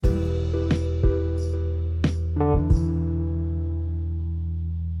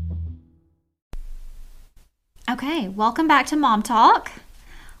Okay, welcome back to Mom Talk.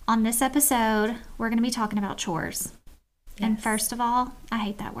 On this episode, we're going to be talking about chores. Yes. And first of all, I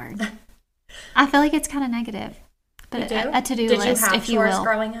hate that word. I feel like it's kind of negative. But a to-do list, if you will. Did you have chores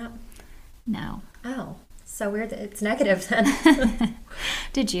growing up? No. Oh, so weird that it's negative then.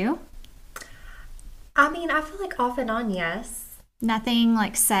 Did you? I mean, I feel like off and on, yes. Nothing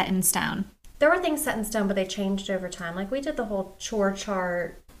like set in stone. There were things set in stone, but they changed over time. Like we did the whole chore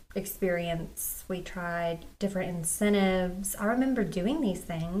chart experience. We tried different incentives. I remember doing these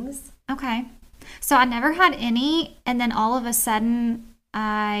things. Okay. So I never had any, and then all of a sudden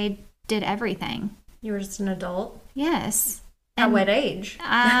I did everything. You were just an adult? Yes. At what age?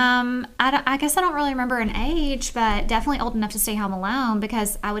 I guess I don't really remember an age, but definitely old enough to stay home alone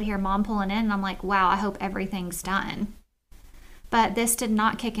because I would hear Mom pulling in and I'm like, wow, I hope everything's done. But this did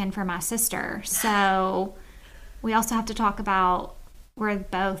not kick in for my sister. So we also have to talk about we're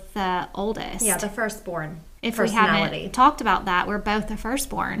both the oldest. Yeah, the firstborn. If we haven't talked about that, we're both the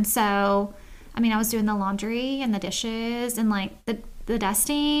firstborn. So, I mean, I was doing the laundry and the dishes and like the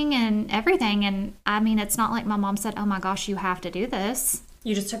dusting and everything. And I mean, it's not like my mom said, oh my gosh, you have to do this.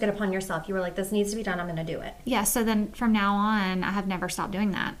 You just took it upon yourself. You were like, this needs to be done. I'm going to do it. Yeah. So then from now on, I have never stopped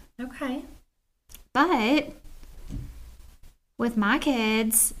doing that. Okay. But with my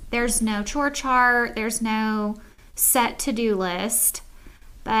kids, there's no chore chart. There's no set to-do list.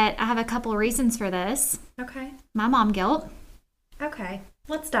 But I have a couple of reasons for this. Okay. My mom guilt. Okay.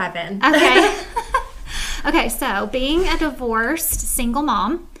 Let's dive in. Okay. Okay, so being a divorced single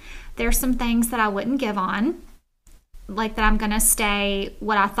mom, there's some things that I wouldn't give on. Like that I'm going to stay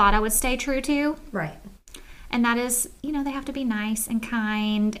what I thought I would stay true to. Right. And that is, they have to be nice and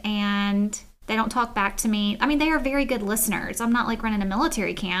kind and they don't talk back to me. I mean, they are very good listeners. I'm not like running a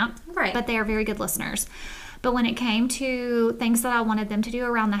military camp. Right. But they are very good listeners. But when it came to things that I wanted them to do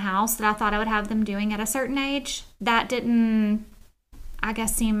around the house that I thought I would have them doing at a certain age, that didn't, I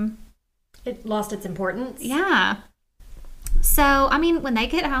guess, seem... It lost its importance? Yeah. So, I mean, when they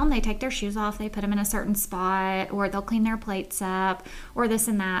get home, they take their shoes off, they put them in a certain spot, or they'll clean their plates up, or this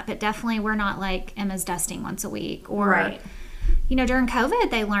and that. But definitely we're not like Emma's dusting once a week. Or, right. During COVID,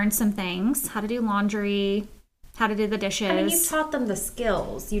 they learned some things, how to do laundry, how to do the dishes. I mean, you taught them the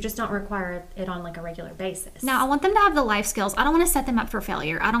skills. You just don't require it on like a regular basis. No, I want them to have the life skills. I don't want to set them up for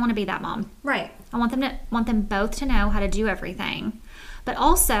failure. I don't want to be that mom. Right. I want them both to know how to do everything. But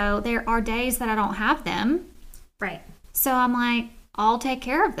also, there are days that I don't have them. Right. So I'm like, I'll take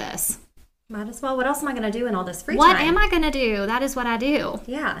care of this. Might as well. What else am I going to do in all this free time? What am I going to do? That is what I do.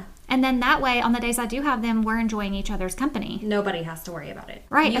 Yeah. And then that way, on the days I do have them, we're enjoying each other's company. Nobody has to worry about it.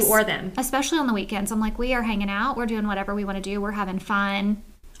 Right. You or them. Especially on the weekends. I'm like, we are hanging out. We're doing whatever we want to do. We're having fun.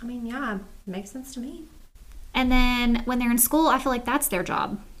 I mean, yeah, makes sense to me. And then when they're in school, I feel like that's their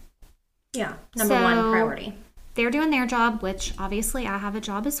job. Yeah. Number one priority. They're doing their job, which obviously I have a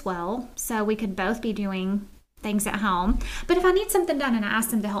job as well. So we could both be doing things at home. But if I need something done and I ask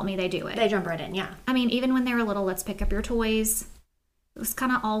them to help me, they do it. They jump right in, yeah. I mean, even when they were little, let's pick up your toys. It was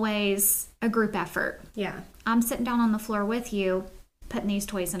kind of always a group effort. Yeah. I'm sitting down on the floor with you, putting these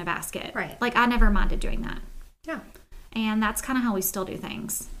toys in a basket. Right. Like, I never minded doing that. Yeah. And that's kind of how we still do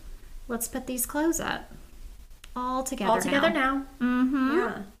things. Let's put these clothes up. All together now. Mm-hmm.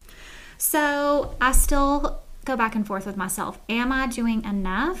 Yeah. So, I still go back and forth with myself. Am I doing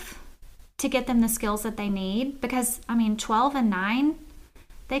enough to get them the skills that they need? Because, I mean, 12 and 9,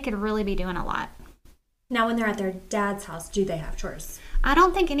 they could really be doing a lot. Now, when they're at their dad's house, do they have chores? I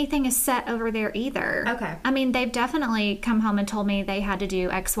don't think anything is set over there either. Okay. I mean, they've definitely come home and told me they had to do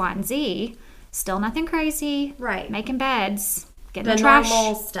X, Y, and Z. Still nothing crazy. Right. Making beds, getting the the trash.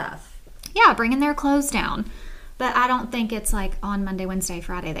 normal stuff. Yeah, bringing their clothes down. But I don't think it's like on Monday, Wednesday,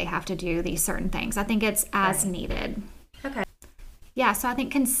 Friday they have to do these certain things. I think it's as needed. Okay. Yeah, so I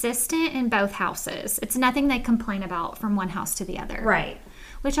think consistent in both houses. It's nothing they complain about from one house to the other. Right.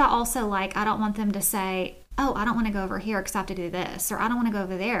 Which I also like. I don't want them to say, oh, I don't want to go over here because I have to do this. Or I don't want to go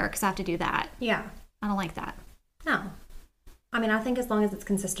over there because I have to do that. Yeah. I don't like that. No. I mean, I think as long as it's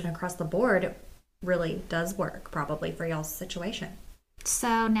consistent across the board, it really does work probably for y'all's situation.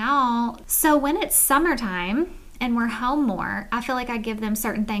 So when it's summertime and we're home more, I feel like I give them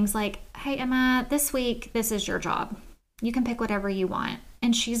certain things like, hey, Emma, this week, this is your job. You can pick whatever you want.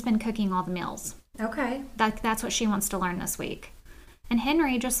 And she's been cooking all the meals. Okay. That's what she wants to learn this week. And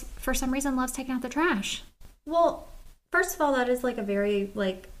Henry just, for some reason, loves taking out the trash. Well, first of all, that is like a very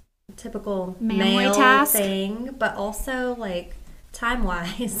typical manly male task thing, but also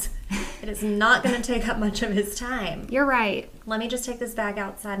time-wise, it is not going to take up much of his time. You're right. Let me just take this bag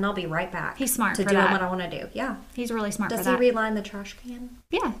outside and I'll be right back. He's smart to for doing that. what I want to do. Yeah. He's really smart for that. Does he reline the trash can?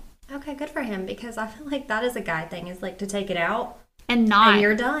 Yeah. Okay, good for him because I feel like that is a guy thing is like to take it out And and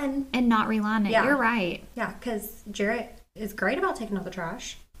you're done. not rely on it. Yeah. You're right. Yeah, because Jarrett is great about taking out the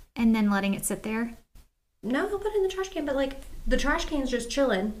trash. And then letting it sit there. No, he'll put it in the trash can, but like the trash can's just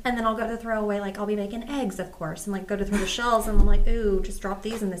chilling, and then I'll go to throw away. Like I'll be making eggs, of course, and like go to throw the shells, and I'm like, ooh, just drop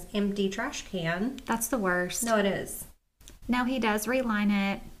these in this empty trash can. That's the worst. No, it is. No, he does reline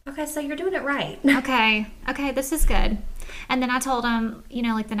it. Okay, so you're doing it right. Okay, this is good. And then I told him,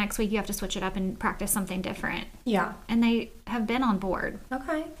 like the next week you have to switch it up and practice something different. Yeah. And they have been on board.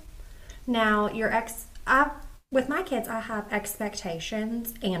 Okay. Now with my kids, I have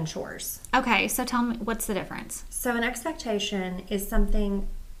expectations and chores. Okay, so tell me, what's the difference? So an expectation is something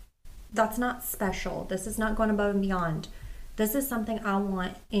that's not special. This is not going above and beyond. This is something I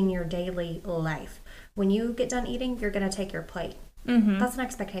want in your daily life. When you get done eating, you're going to take your plate. Mm-hmm. That's an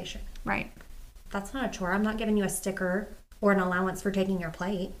expectation. Right. That's not a chore. I'm not giving you a sticker or an allowance for taking your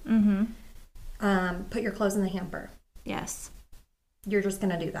plate. Mm-hmm. Put your clothes in the hamper. Yes. You're just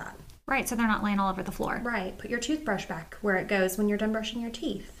going to do that. Right, so they're not laying all over the floor. Right. Put your toothbrush back where it goes when you're done brushing your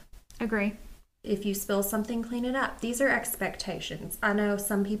teeth. Agree. If you spill something, clean it up. These are expectations. I know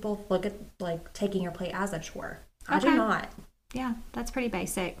some people look at like taking your plate as a chore. I do not. Yeah, that's pretty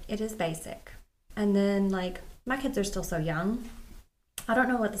basic. It is basic. And then like my kids are still so young. I don't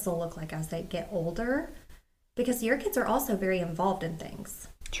know what this will look like as they get older because your kids are also very involved in things.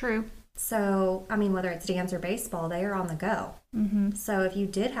 True. So, I mean, whether it's dance or baseball, they are on the go. Mm-hmm. So if you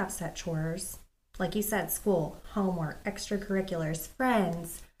did have set chores, like you said, school, homework, extracurriculars,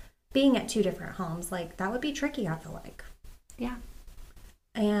 friends, being at 2 different homes, like that would be tricky, I feel like. Yeah.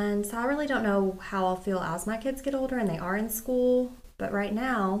 And so I really don't know how I'll feel as my kids get older and they are in school. But right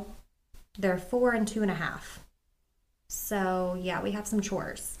now, they're 4 and 2.5. So yeah, we have some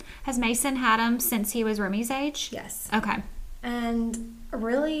chores. Has Mason had them since he was Remy's age? Yes. Okay. And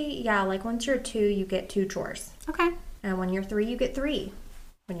really, yeah, like once you're 2, you get 2 chores. Okay. And when you're 3, you get 3.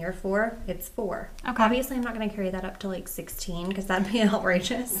 When you're 4, it's 4. Okay. Obviously, I'm not going to carry that up to like 16 because that'd be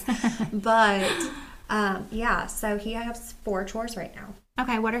outrageous. But yeah, so he has 4 chores right now.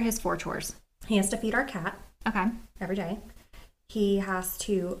 Okay, what are his 4 chores? He has to feed our cat. Okay. Every day. He has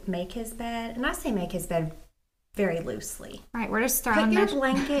to make his bed, and I say make his bed very loosely. Right, we're just throwing Put your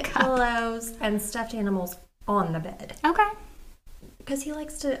blanket, pillows, and stuffed animals on the bed. Okay. Because he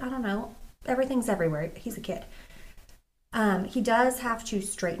likes to, I don't know, everything's everywhere. He's a kid. He does have to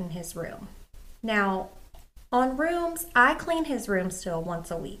straighten his room. Now, on rooms, I clean his room still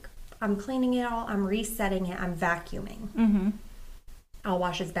once a week. I'm cleaning it all. I'm resetting it. I'm vacuuming. Mm-hmm. I'll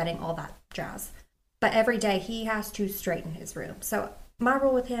wash his bedding, all that jazz. But every day he has to straighten his room. So my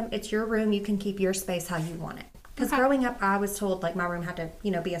rule with him, it's your room. You can keep your space how you want it. Because growing up, I was told like my room had to,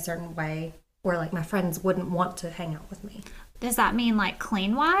 be a certain way, or like my friends wouldn't want to hang out with me. Does that mean like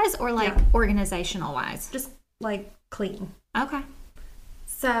clean wise or like organizational wise? Just like clean. Okay.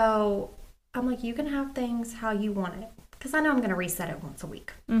 So I'm like, you can have things how you want it. Because I know I'm going to reset it once a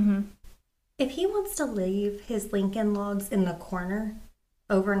week. Mm-hmm. If he wants to leave his Lincoln logs in the corner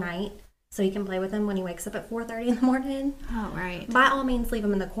overnight so he can play with them when he wakes up at 4:30 in the morning, oh, right. by all means, leave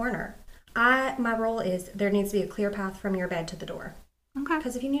them in the corner. My rule is there needs to be a clear path from your bed to the door. Okay.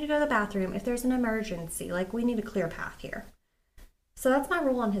 Because if you need to go to the bathroom, if there's an emergency, like we need a clear path here. So that's my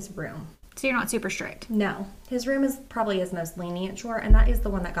rule on his room. So you're not super strict? No. His room is probably his most lenient chore, and that is the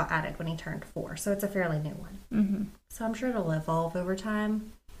one that got added when he turned 4. So it's a fairly new one. Mm-hmm. So I'm sure it'll evolve over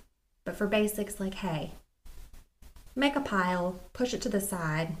time. But for basics, like, hey, make a pile, push it to the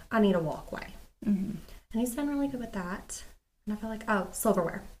side. I need a walkway. Mm-hmm. And he's been really good with that. And I feel like,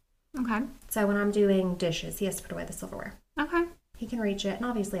 silverware. Okay. So when I'm doing dishes, he has to put away the silverware. Okay. He can reach it. And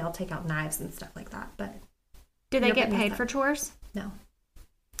obviously I'll take out knives and stuff like that. But do they get paid for chores? No.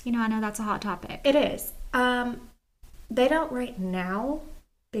 I know that's a hot topic. It is. They don't right now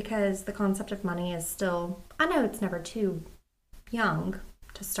because the concept of money is still, I know it's never too young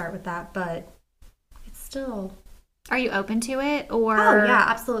to start with that, but it's still. Are you open to it or? Oh yeah,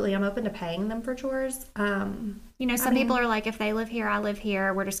 absolutely. I'm open to paying them for chores. Some people are like, if they live here, I live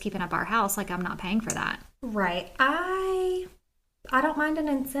here. We're just keeping up our house. Like I'm not paying for that. Right. I don't mind an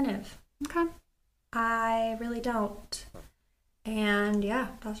incentive. Okay. I really don't. And yeah,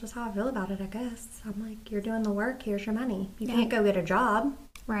 that's just how I feel about it, I guess. I'm like, you're doing the work, here's your money. You can't go get a job.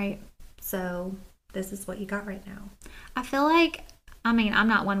 Right. So this is what you got right now. I feel like, I'm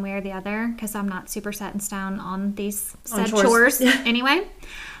not one way or the other because I'm not super set in stone on these said chores anyway.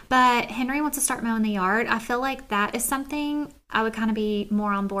 But Henry wants to start mowing the yard. I feel like that is something I would kind of be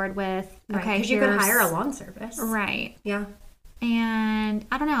more on board with. Right, okay, because you could hire a lawn service. Right. Yeah. And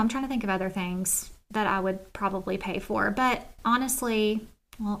I don't know. I'm trying to think of other things that I would probably pay for. But honestly,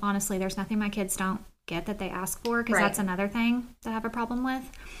 Well, honestly, there's nothing my kids don't get that they ask for, because Right. that's another thing that I have a problem with.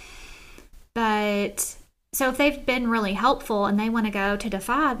 But so if they've been really helpful and they want to go to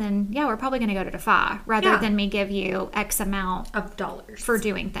Defy, then yeah, we're probably going to go to Defy rather Yeah. than me give you X amount Of dollars. for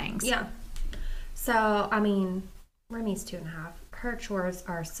doing things. Yeah. So, I mean, Remy's 2.5. Her chores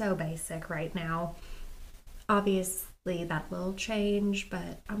are so basic right now. Obviously, that will change,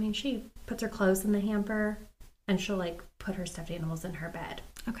 but I mean, she puts her clothes in the hamper and she'll like put her stuffed animals in her bed.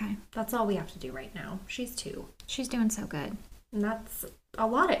 Okay. That's all we have to do right now. She's 2. She's doing so good. And that's a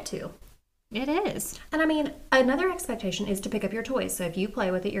lot at 2. It is. And I mean, another expectation is to pick up your toys. So if you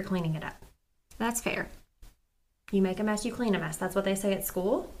play with it, you're cleaning it up. That's fair. You make a mess, you clean a mess. That's what they say at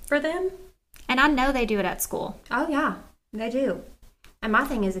school for them. And I know they do it at school. Oh, yeah, they do. And my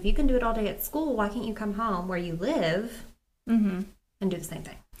thing is, if you can do it all day at school, why can't you come home where you live and do the same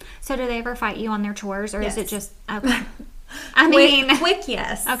thing? So do they ever fight you on their chores, or is it Yes. just, okay. I mean, Quick,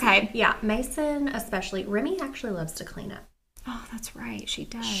 yes. okay. Yeah, Mason especially. Remy actually loves to clean up. Oh, that's right. She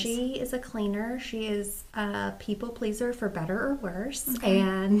does. She is a cleaner. She is a people pleaser for better or worse. Okay.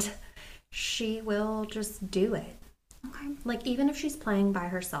 And she will just do it. Okay. Like, even if she's playing by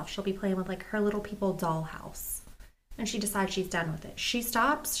herself, she'll be playing with like her little people dollhouse. And she decides she's done with it. She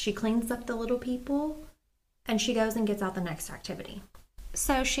stops, she cleans up the little people, and she goes and gets out the next activity.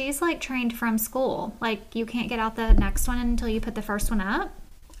 So she's like trained from school. Like, you can't get out the next one until you put the first one up?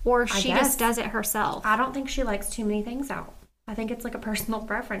 Or she guess. just does it herself? I don't think she likes too many things out. I think it's like a personal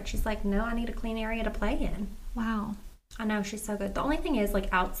preference. She's like, no, I need a clean area to play in. Wow. I know, she's so good. The only thing is, like,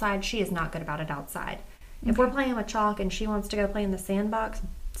 outside, she is not good about it outside. If we're playing with chalk and she wants to go play in the sandbox,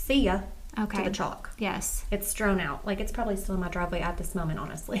 see ya Okay. to the chalk. Yes. It's strewn out. Like, it's probably still in my driveway at this moment,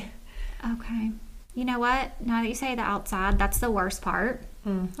 honestly. Okay. You know what? Now that you say the outside, that's the worst part.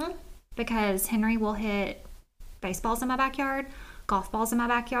 Mm-hmm. Because Henry will hit baseballs in my backyard, golf balls in my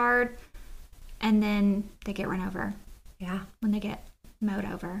backyard, and then they get run over Yeah, when they get mowed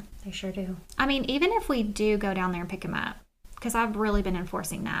over. they sure do. I mean, even if we do go down there and pick them up, because I've really been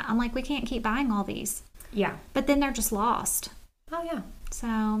enforcing that. I'm like, we can't keep buying all these. Yeah. But then they're just lost. Oh, yeah.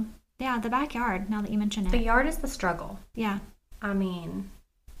 So, yeah, the backyard, now that you mention The it. yard is the struggle. Yeah. I mean,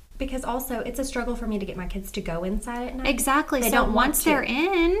 because also it's a struggle for me to get my kids to go inside at night. Exactly. They So don't want once to. they're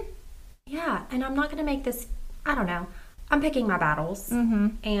in, Yeah, and I'm not going to make this, I don't know. I'm picking my battles. mm-hmm.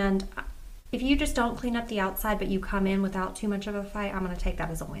 And if you just don't clean up the outside, but you come in without too much of a fight, I'm going to take that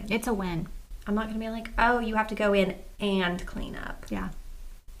as a win. It's a win. I'm not going to be like, oh, you have to go in and clean up. Yeah.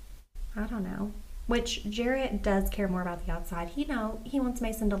 I don't know. Which Jarrett does care more about the outside. He wants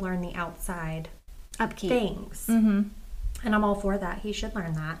Mason to learn the outside Upkeep. things. Mm-hmm. And I'm all for that. He should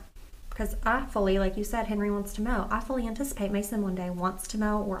learn that. Because I fully, like you said, Henry wants to mow. I fully anticipate Mason one day wants to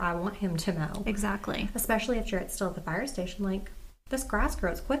mow, or I want him to mow. Exactly. Especially if Jarrett's still at the fire station. Like, this grass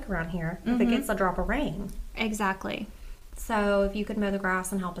grows quick around here if it gets a drop of rain. Exactly. So if you could mow the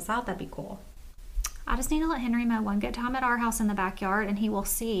grass and help us out, that'd be cool. I just need to let Henry mow one good time at our house in the backyard, and he will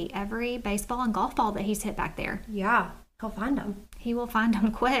see every baseball and golf ball that he's hit back there. Yeah, he'll find them. He will find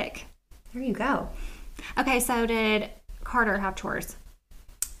them quick. There you go. Okay, so did Carter have chores?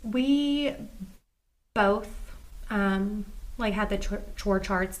 We both had the chore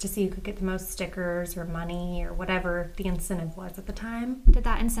charts to see who could get the most stickers or money or whatever the incentive was at the time. Did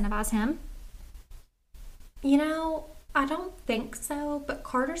that incentivize him? You know, I don't think so, but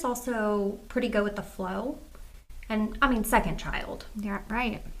Carter's also pretty good with the flow. And I mean, second child. Yeah,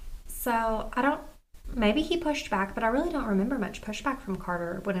 right. So maybe he pushed back, but I really don't remember much pushback from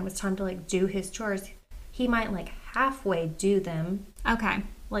Carter when it was time to like do his chores. He might like halfway do them, Okay.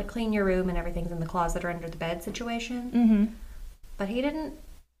 like clean your room and everything's in the closet or under the bed situation. Mm-hmm. But he didn't,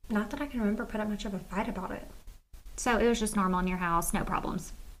 not that I can remember, put up much of a fight about it. So it was just normal in your house, no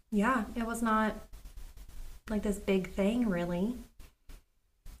problems. Yeah, it was not like this big thing, really.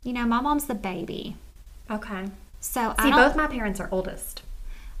 You know, my mom's the baby. Okay. So See, both my parents are oldest.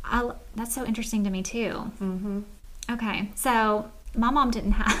 that's so interesting to me too. Mm-hmm. Okay, so my mom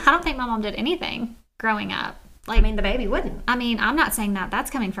didn't have, I don't think my mom did anything growing up. Like, I mean, the baby wouldn't. I'm not saying that. That's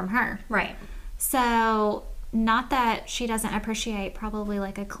coming from her. Right. So, not that she doesn't appreciate probably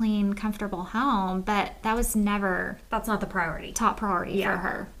like a clean, comfortable home, but that was never That's not the priority. top priority for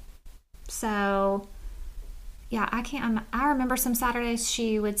her. So, yeah, I remember some Saturdays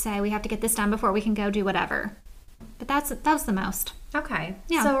she would say, we have to get this done before we can go do whatever. But that was the most. Okay.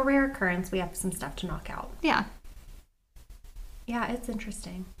 Yeah. So a rare occurrence, we have some stuff to knock out. Yeah. Yeah, it's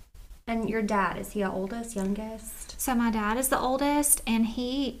interesting. And your dad, is he the oldest, youngest? So my dad is the oldest, and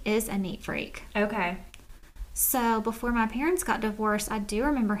he is a neat freak. Okay. So before my parents got divorced, I do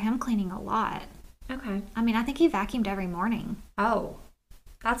remember him cleaning a lot. Okay. I mean, I think he vacuumed every morning. Oh.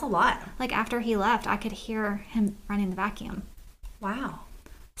 That's a lot. Like after he left, I could hear him running the vacuum. Wow.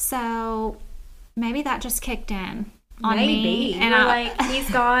 So maybe that just kicked in on Maybe. me. And you're like, he's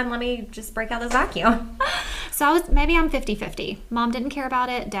gone. Let me just break out this vacuum. So maybe I'm 50-50. Mom didn't care about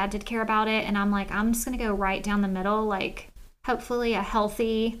it. Dad did care about it. And I'm like, I'm just going to go right down the middle. Like, hopefully a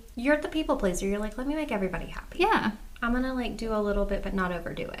healthy. You're the people pleaser. You're like, let me make everybody happy. Yeah. I'm going to like do a little bit, but not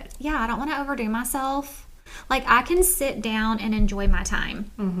overdo it. Yeah. I don't want to overdo myself. Like, I can sit down and enjoy my time.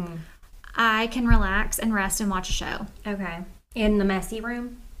 Mm-hmm. I can relax and rest and watch a show. Okay. In the messy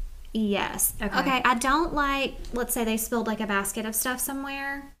room? Yes. Okay. I don't like, let's say they spilled like a basket of stuff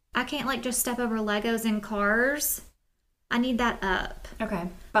somewhere. I can't like just step over Legos and cars. I need that up. Okay.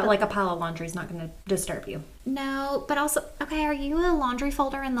 But like a pile of laundry is not going to disturb you. No, but also, okay, are you a laundry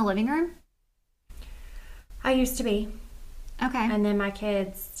folder in the living room? I used to be. Okay. And then my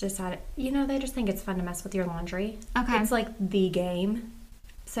kids decided, they just think it's fun to mess with your laundry. Okay. It's like the game.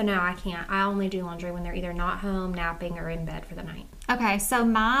 So now I can't. I only do laundry when they're either not home, napping, or in bed for the night. Okay, so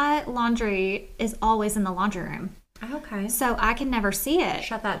my laundry is always in the laundry room. Okay. So I can never see it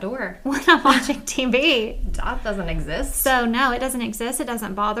Shut that door. when I'm watching TV. That doesn't exist. So no, it doesn't exist. It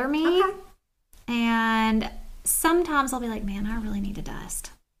doesn't bother me. Okay. And sometimes I'll be like, man, I really need to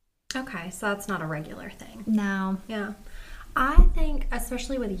dust. Okay, so that's not a regular thing. No. Yeah. I think,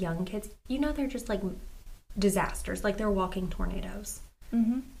 especially with young kids, they're just like disasters. Like they're walking tornadoes.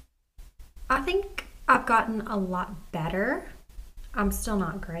 Mm-hmm. I think I've gotten a lot better. I'm still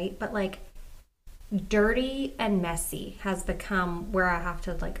not great, but like dirty and messy has become where I have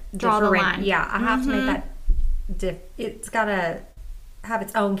to like draw the line. Yeah, I have to make that. It's got to have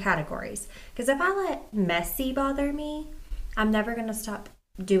its own categories. Because if I let messy bother me, I'm never going to stop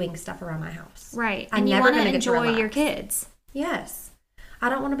doing stuff around my house. Right. I'm and you never want to gonna get to enjoy relax. your kids. Yes. I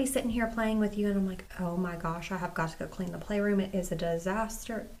don't want to be sitting here playing with you and I'm like, oh my gosh, I have got to go clean the playroom. It is a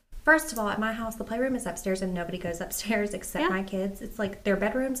disaster. First of all, at my house, the playroom is upstairs and nobody goes upstairs except my kids. It's like their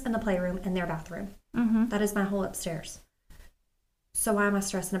bedrooms and the playroom and their bathroom. Mm-hmm. That is my whole upstairs. So why am I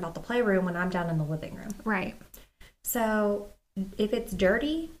stressing about the playroom when I'm down in the living room? Right. So if it's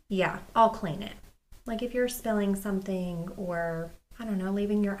dirty, yeah, I'll clean it. Like if you're spilling something or, I don't know,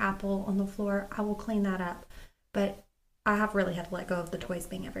 leaving your apple on the floor, I will clean that up. But I have really had to let go of the toys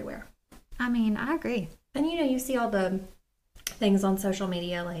being everywhere. I mean, I agree. And you see all the things on social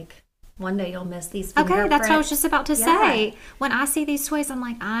media, like one day you'll miss these Okay, that's what I was fingerprints. just about to say. When I see these toys, I'm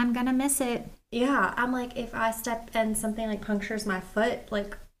like, I'm going to miss it. Yeah, I'm like, if I step and something like punctures my foot,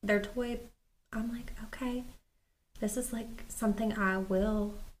 like their toy, I'm like, okay, this is like something I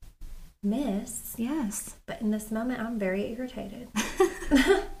will miss. Yes. But in this moment, I'm very irritated.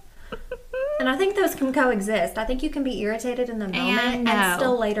 And I think those can coexist. I think you can be irritated in the moment and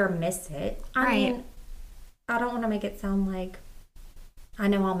still later miss it. I mean, I don't want to make it sound like I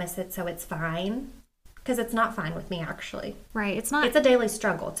know I'll miss it, so it's fine. Because it's not fine with me, actually. Right. It's not. It's a daily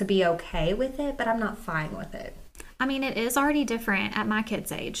struggle to be okay with it, but I'm not fine with it. I mean, it is already different at my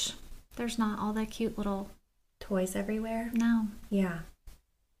kid's age. There's not all the cute little Toys everywhere? No. Yeah.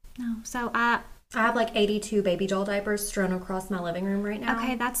 No. So I have like 82 baby doll diapers strewn across my living room right now.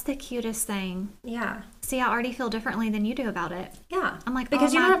 Okay, that's the cutest thing. Yeah. See, I already feel differently than you do about it. Yeah. I'm like,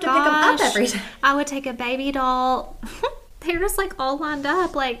 because oh you don't my have to pick them up gosh. every day. I would take a baby doll. They're just like all lined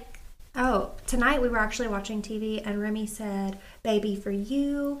up, like. Oh, tonight we were actually watching TV and Remy said, baby for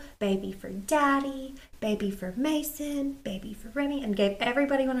you, baby for daddy, baby for Mason, baby for Remy, and gave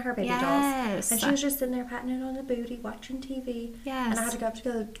everybody one of her baby dolls. And she was just sitting there patting it on the booty, watching TV. Yes. And I had to go up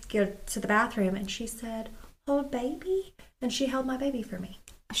to go to the bathroom and she said, hold baby. And she held my baby for me.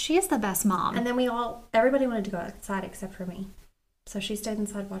 She is the best mom. And then everybody wanted to go outside except for me. So she stayed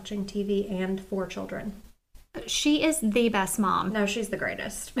inside watching TV and 4 children. She is the best mom. No, she's the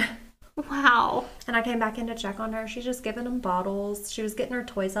greatest. Wow. And I came back in to check on her. She's just giving them bottles. She was getting her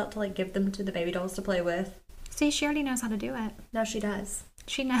toys out to like give them to the baby dolls to play with. See, she already knows how to do it. No, she does.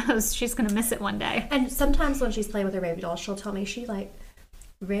 She knows she's going to miss it one day. And sometimes when she's playing with her baby dolls, she'll tell me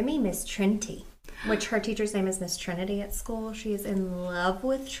Remy, Miss Trinity, which her teacher's name is Miss Trinity at school. She is in love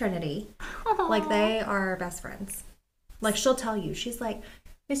with Trinity. Aww. Like they are best friends. Like she'll tell you, she's like,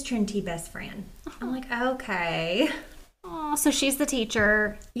 Miss Trinity best friend. I'm like, okay. Oh, so she's the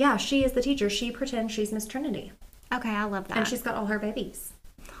teacher. Yeah, she is the teacher. She pretends she's Miss Trinity. Okay, I love that. And she's got all her babies.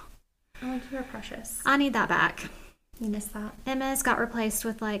 I'm like, you're precious. I need that back. You miss that? Emma's got replaced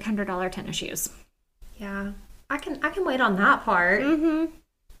with like $100 tennis shoes. Yeah. I can wait on that part. Mm-hmm.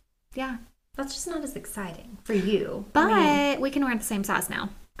 Yeah. That's just not as exciting for you. But we can wear the same size now.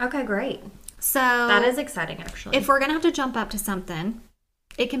 Okay, great. So that is exciting, actually. If we're going to have to jump up to something,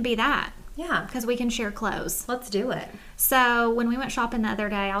 it can be that. Yeah. Because we can share clothes. Let's do it. So when we went shopping the other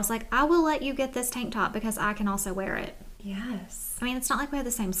day, I was like, I will let you get this tank top because I can also wear it. Yes. I mean, it's not like we have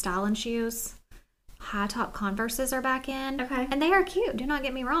the same style and shoes. High top Converses are back in. Okay. And they are cute. Do not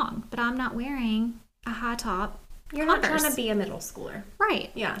get me wrong. But I'm not wearing a high top You're Converse. not trying to be a middle schooler.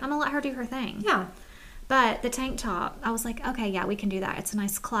 Right. Yeah. I'm going to let her do her thing. Yeah. But the tank top, I was like, okay, yeah, we can do that. It's a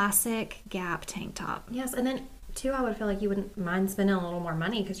nice classic Gap tank top. Yes. And then, too, I would feel like you wouldn't mind spending a little more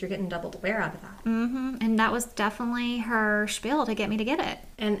money because you're getting double the wear out of that. Mm-hmm. And that was definitely her spiel to get me to get it.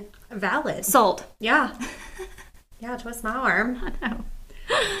 And valid. Sold. Yeah. Yeah, twist my arm. I know.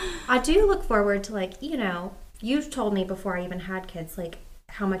 I do look forward to, like, you know, you've told me before I even had kids, like,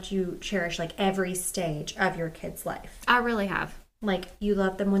 how much you cherish, like, every stage of your kid's life. I really have. Like, you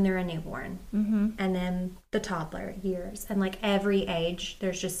love them when they're a newborn. Mm-hmm. And then the toddler years. And, like, every age,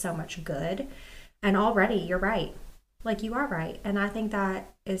 there's just so much good. And already, you're right. Like, you are right. And I think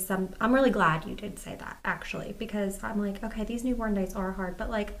that is I'm really glad you did say that, actually. Because I'm like, okay, these newborn days are hard. But,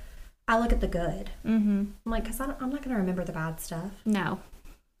 like, I look at the good. Mm-hmm. I'm like, because I'm not going to remember the bad stuff. No.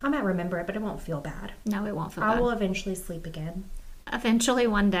 I might remember it, but it won't feel bad. No, it won't feel I bad. will eventually sleep again. Eventually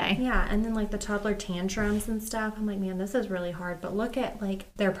one day. Yeah, and then like the toddler tantrums and stuff. I'm like, man, this is really hard. But look at like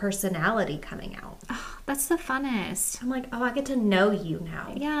their personality coming out. Oh, that's the funnest. I'm like, oh, I get to know you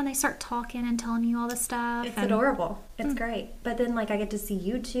now. Yeah, and they start talking and telling you all this stuff. It's adorable. It's great. But then like I get to see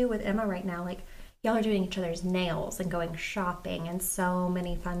you too with Emma right now. Like y'all are doing each other's nails and going shopping and so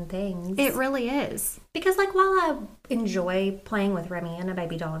many fun things. It really is. Because like while I enjoy playing with Remy and a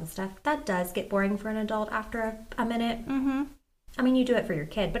baby doll and stuff, that does get boring for an adult after a minute. Mm-hmm. I mean, you do it for your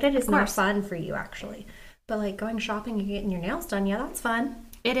kid, but it is Of more course. fun for you actually. But like going shopping and getting your nails done, yeah, that's fun.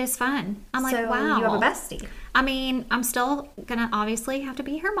 It is fun. I'm like, So wow. you have a bestie. I mean, I'm still gonna obviously have to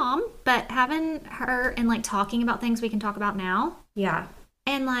be her mom, but having her and like talking about things we can talk about now, Yeah,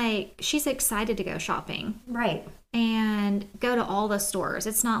 and like she's excited to go shopping right. and go to all the stores.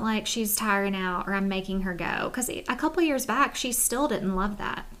 It's not like she's tiring out or I'm making her go. Because a couple years back, she still didn't love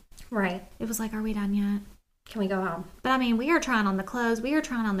that. Right. It was like, are we done yet? Can we go home? But I mean, we are trying on the clothes, we are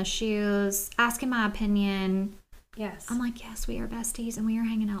trying on the shoes, asking my opinion. Yes. I'm like, yes, we are besties and we are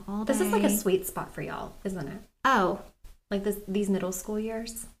hanging out all day. This is like a sweet spot for y'all, isn't it? Oh, Like these middle school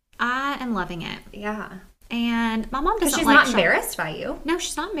years. I am loving it. Yeah. And my mom Because doesn't she's like not shopping. embarrassed by you. No,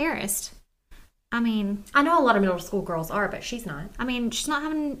 she's not embarrassed. I mean, I know a lot of middle school girls are, but she's not. she's not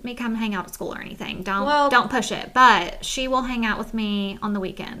having me come hang out at school or anything. Well- Don't push it. But she will hang out with me on the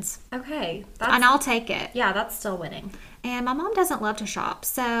weekends. Okay. And I'll take it. Yeah, that's still winning. And my mom doesn't love to shop.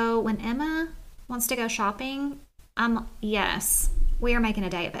 So when Emma wants to go shopping, yes, we are making a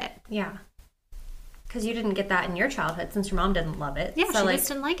day of it. Yeah. Because you didn't get that in your childhood since your mom didn't love it. Yeah, so she like just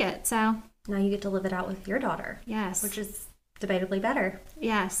didn't like it. So now you get to live it out with your daughter. yes. Which is debatably better.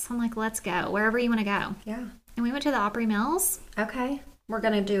 Yes. I'm like, let's go. Wherever you want to go. Yeah. And we went to the Opry Mills, Okay. We're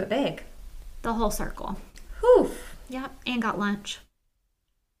going to do it big. the whole circle. Whew. Yep. And got lunch.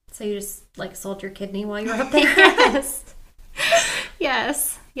 So you just like sold your kidney while you were up there?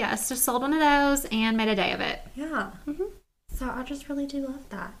 Yes. Yes. Just sold one of those and made a day of it. Yeah. Mm-hmm. So I just really do love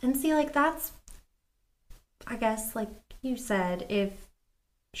that. And see, like that's, I guess, like you said, if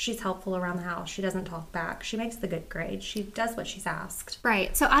she's helpful around the house, she doesn't talk back, she makes the good grades, she does what she's asked.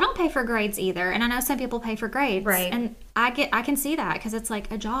 Right. So I don't pay for grades either. And I know some people pay for grades. Right. And I can see that because it's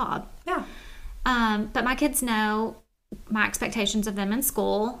like a job. Yeah. But my kids know my expectations of them in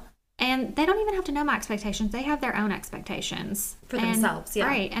school. And they don't even have to know my expectations. They have their own expectations. For themselves, yeah.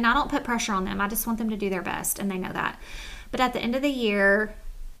 Right. And I don't put pressure on them. I just want them to do their best. And they know that. But at the end of the year,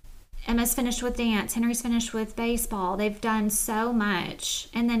 Emma's finished with dance. Henry's finished with baseball. They've done so much.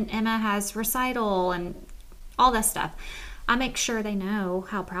 And then Emma has recital and all this stuff. I make sure they know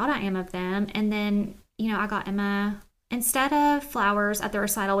how proud I am of them. And then, I got Emma, instead of flowers at the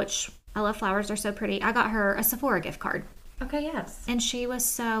recital, which I love flowers, they're so pretty, I got her a Sephora gift card. Okay, yes. And she was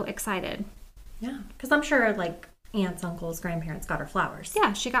so excited. Yeah. Because I'm sure like aunts, uncles, grandparents got her flowers.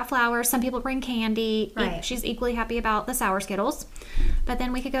 Yeah, she got flowers. Some people bring candy. Right. She's equally happy about the Sour Skittles. But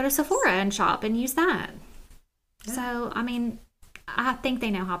then we could go to Sephora and shop and use that. Yeah. So, I think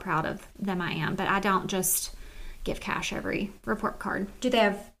they know how proud of them I am. But I don't just give cash every report card. Do they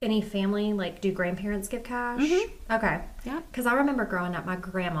have any family, like do grandparents give cash? Mm-hmm. Okay. Yeah. Because I remember growing up, my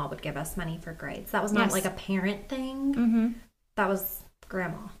grandma would give us money for grades. That was not Yes. like a parent thing. Mm-hmm. That was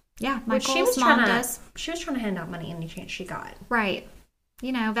grandma. Yeah, my Which she was mom trying does. She was trying to hand out money any chance she got. Right.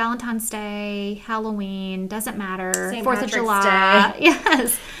 Valentine's Day, Halloween, doesn't matter. St. 4th of Patrick's July. Day.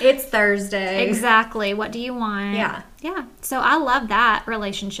 Yes. It's Thursday. Exactly. What do you want? Yeah. Yeah. So I love that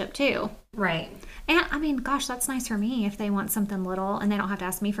relationship too. Right. And I mean, gosh, that's nice for me if they want something little and they don't have to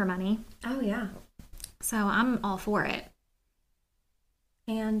ask me for money. Oh, yeah. So I'm all for it.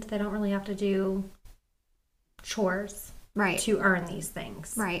 And they don't really have to do chores Right. to earn these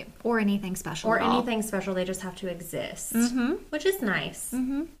things. Right. Or anything special. Or at all. anything special. They just have to exist. Mm-hmm. Which is nice.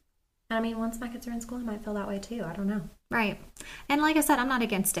 Mm-hmm. And I mean, once my kids are in school, I might feel that way too. I don't know. Right. And like I said, I'm not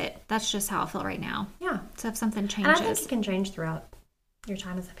against it. That's just how I feel right now. Yeah. So if something And I think changes. it can change throughout your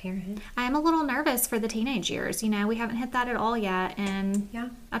time as a parent. I am a little nervous for the teenage years. You know, we haven't hit that at all yet. And Yeah.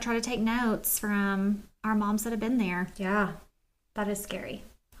 I try to take notes from our moms that have been there. Yeah. That is scary.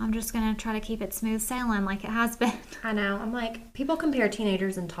 I'm just going to try to keep it smooth sailing like it has been. I know. I'm like, people compare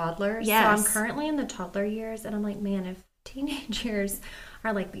teenagers and toddlers. Yes. So I'm currently in the toddler years, and I'm like, man, if teenage years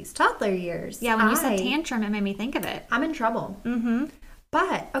are like these toddler years. Yeah, when you said tantrum, it made me think of it. I'm in trouble. Mm-hmm.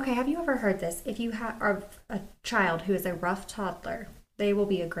 But, okay, have you ever heard this? If you are a child who is a rough toddler, they will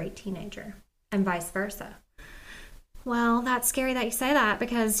be a great teenager, and vice versa. Well, that's scary that you say that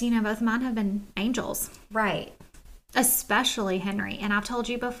because, you know, both mine have been angels. Right. Especially Henry. And I've told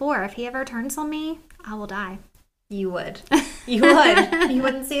you before, if he ever turns on me, I will die. You would. You would. You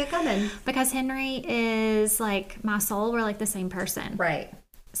wouldn't see it coming. Because Henry is like my soul. We're like the same person. Right.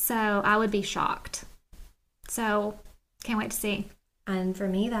 So I would be shocked. So can't wait to see. And for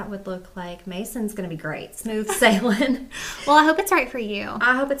me, that would look like Mason's going to be great. Smooth sailing. Well, I hope it's right for you.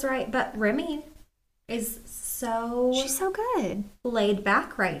 I hope it's right. But Remy is She's so good. laid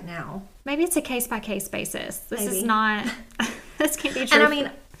back right now. Maybe it's a case-by-case basis. This Maybe. is not... This can't be true. And I mean,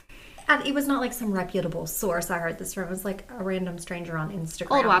 and it was not like some reputable source I heard this from. It was like a random stranger on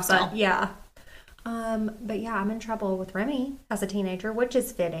Instagram. Old wives' tale. But yeah. But yeah, I'm in trouble with Remy as a teenager, which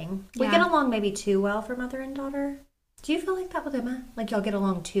is fitting. We Yeah. get along maybe too well for mother and daughter. Do you feel like that with Emma? Like y'all get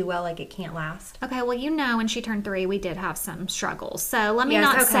along too well, like it can't last? Okay, well, you know, when she turned 3, we did have some struggles. So let me Yes,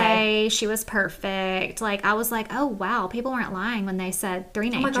 not okay. say she was perfect. Like, I was like, oh, wow, people weren't lying when they said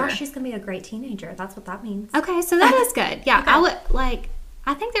 3-nager. Oh my gosh, she's going to be a great teenager. That's what that means. Okay, so that is good. Yeah, Okay. I would, like,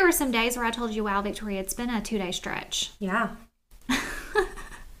 I think there were some days where I told you, wow, Victoria, it's been a 2-day stretch. Yeah.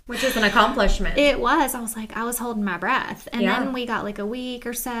 Which is an accomplishment. It was. I was like, I was holding my breath. And Yeah. then we got like a week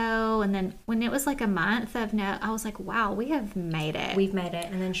or so. And then when it was like a month of no, I was like, wow, we have made it. We've made it.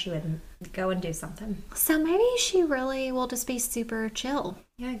 And then she would go and do something. So maybe she really will just be super chill.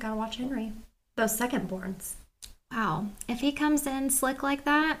 Yeah, gotta watch Henry. Those second-borns. Wow. If he comes in slick like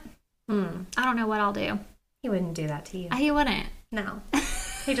that, I don't know what I'll do. He wouldn't do that to you. He wouldn't. No.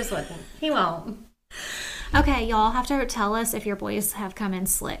 He just wouldn't. He won't. Okay, y'all have to tell us if your boys have come in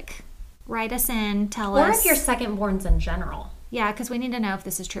slick. Write us in, tell Or us. if your second-borns in general. Yeah, because we need to know if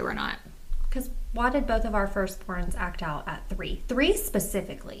this is true or not. Because why did both of our firstborns act out at 3? 3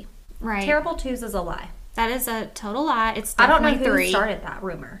 specifically. Right. Terrible 2s is a lie. That is a total lie. It's I don't definitely know who 3. started that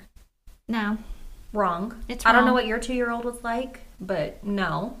rumor. No, Wrong. It's I don't know wrong. what your 2-year-old was like, but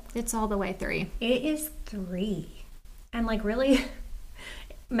no. it's all the way 3. It is 3. And like really,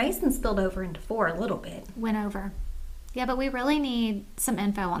 Mason spilled over into 4 a little bit. Went over. Yeah, but we really need some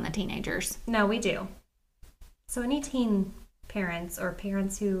info on the teenagers. No, we do. So any teen parents or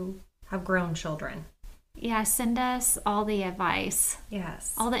parents who have grown children. Yeah, send us all the advice,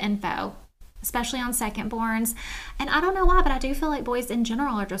 Yes. all the info, especially on secondborns. And I don't know why, but I do feel like boys in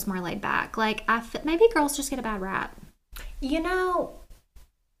general are just more laid back. Like, maybe girls just get a bad rap. You know,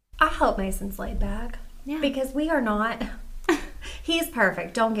 I hope Mason's laid back. Yeah. Because we are not, he's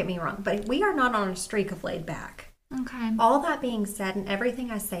perfect, don't get me wrong, but we are not on a streak of laid back. Okay. All that being said, and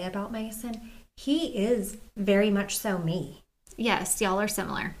everything I say about Mason, he is very much so me. Yes, y'all are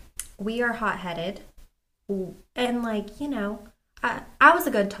similar. We are hot-headed. And like, you know, I was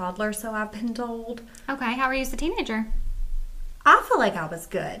a good toddler, so I've been told. Okay, how are you as a teenager? I feel like I was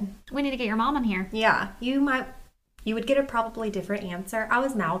good. We need to get your mom in here. Yeah, you would get a probably different answer. I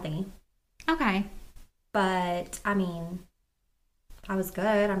was mouthy, Okay. but I mean, I was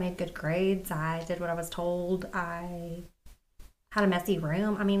good. I made good grades. I did what I was told. I had a messy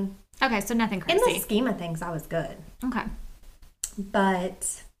room. I mean, Okay, so nothing in crazy. the scheme of things, I was good. Okay.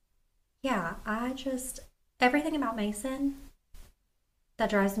 But yeah, everything about Mason that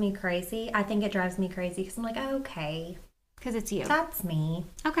drives me crazy, I think it drives me crazy because I'm like, okay, Because it's you. that's me.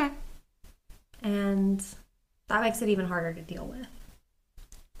 Okay. And that makes it even harder to deal with.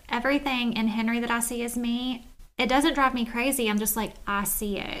 Everything in Henry that I see is me. It doesn't drive me crazy. I'm just like, I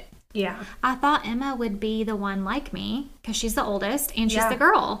see it. Yeah. I thought Emma would be the one like me because she's the oldest and she's Yeah. the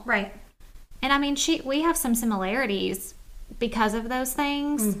girl. Right. And I mean, we have some similarities because of those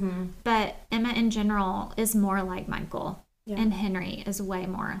things, but Emma in general is more like Michael, Yeah. and Henry is way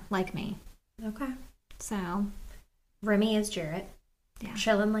more like me. Okay. So, Remy is Jarrett. Yeah.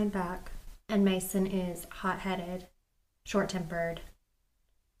 Chilling, laid back. and Mason is hot-headed, short-tempered.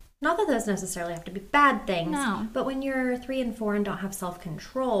 Not that those necessarily have to be bad things. No. But when you're 3 and 4 and don't have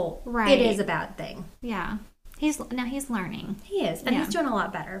self-control, Right. it is a bad thing. Yeah. He's learning. He is. And Yeah. he's doing a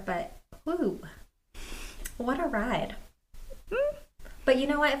lot better. But, whoo, what a ride. But you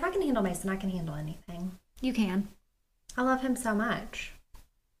know what? If I can handle Mason, I can handle anything. You can. I love him so much.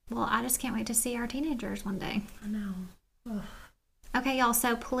 Well, I just can't wait to see our teenagers one day. I know. Ugh. Okay, y'all.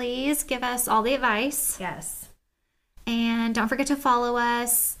 So please give us all the advice. Yes. And don't forget to follow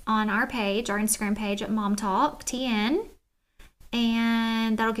us on our page, our Instagram page at Mom Talk TN.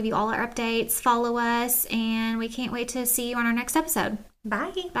 And that'll give you all our updates. Follow us, and we can't wait to see you on our next episode.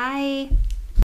 Bye. Bye.